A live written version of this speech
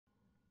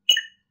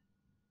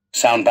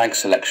Sound bank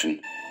selection.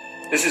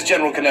 This is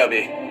General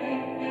Kenobi.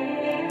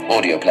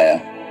 Audio player.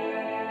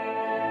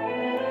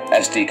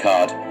 SD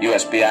card,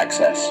 USB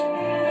access.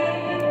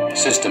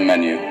 System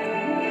menu.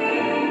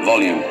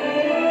 Volume.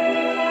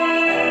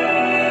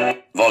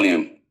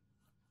 Volume.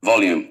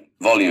 Volume.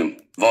 Volume.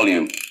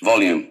 Volume.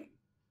 Volume.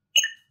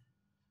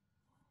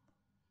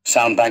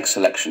 Sound bank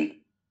selection.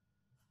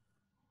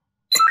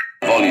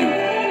 Volume.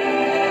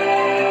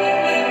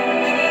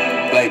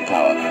 Blade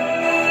power.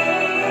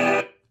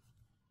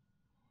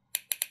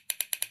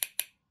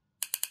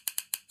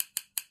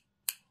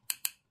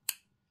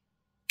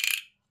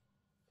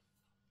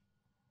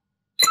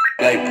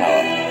 Blade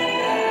power.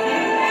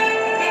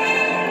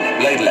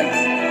 Blade length.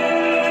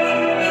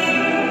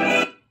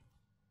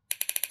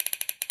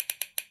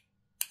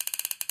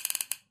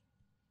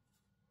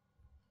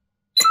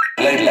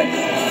 Blade length.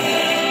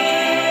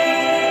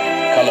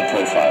 Color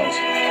profiles.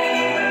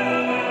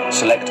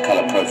 Select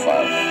color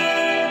profile.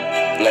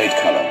 Blade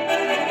color.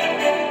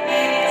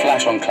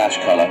 Flash on clash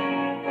color.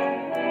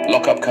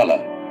 Lock up color.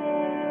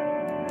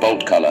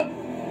 Bolt color.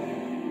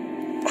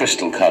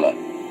 Crystal color.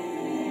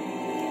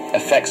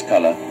 Effects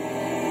color.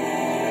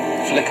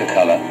 Flicker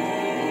color.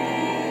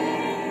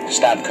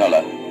 Stab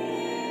color.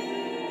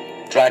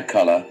 Drag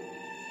color.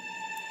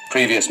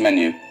 Previous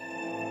menu.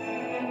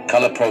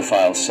 Color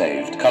profiles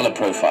saved. Color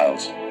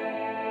profiles.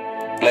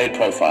 Blade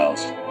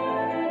profiles.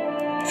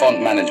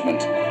 Font management.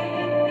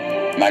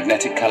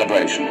 Magnetic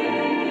calibration.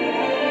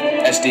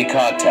 SD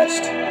card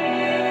test.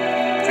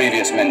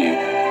 Previous menu.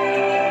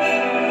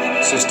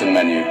 System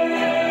menu.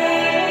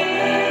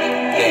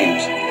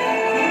 Games.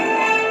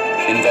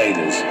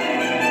 Invaders.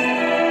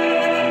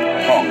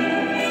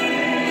 Pong.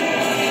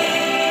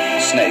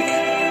 Snake.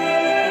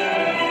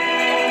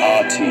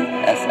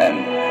 RTFM.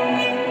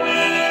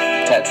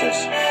 Tetris.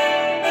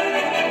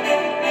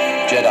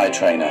 Jedi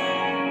Trainer.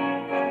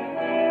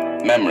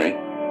 Memory.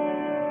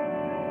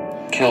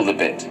 Kill the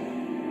bit.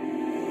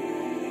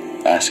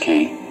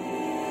 ASCII.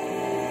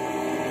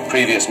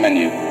 Previous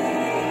menu.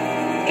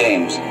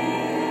 Games.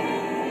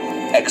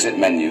 Exit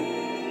menu.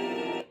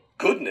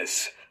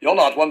 Goodness, you're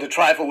not one to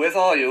trifle with,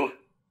 are you?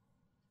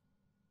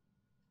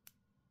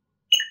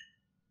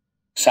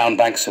 Sound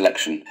bank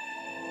selection.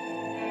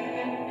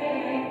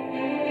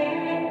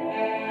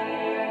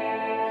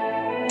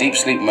 Deep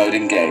sleep mode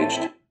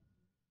engaged.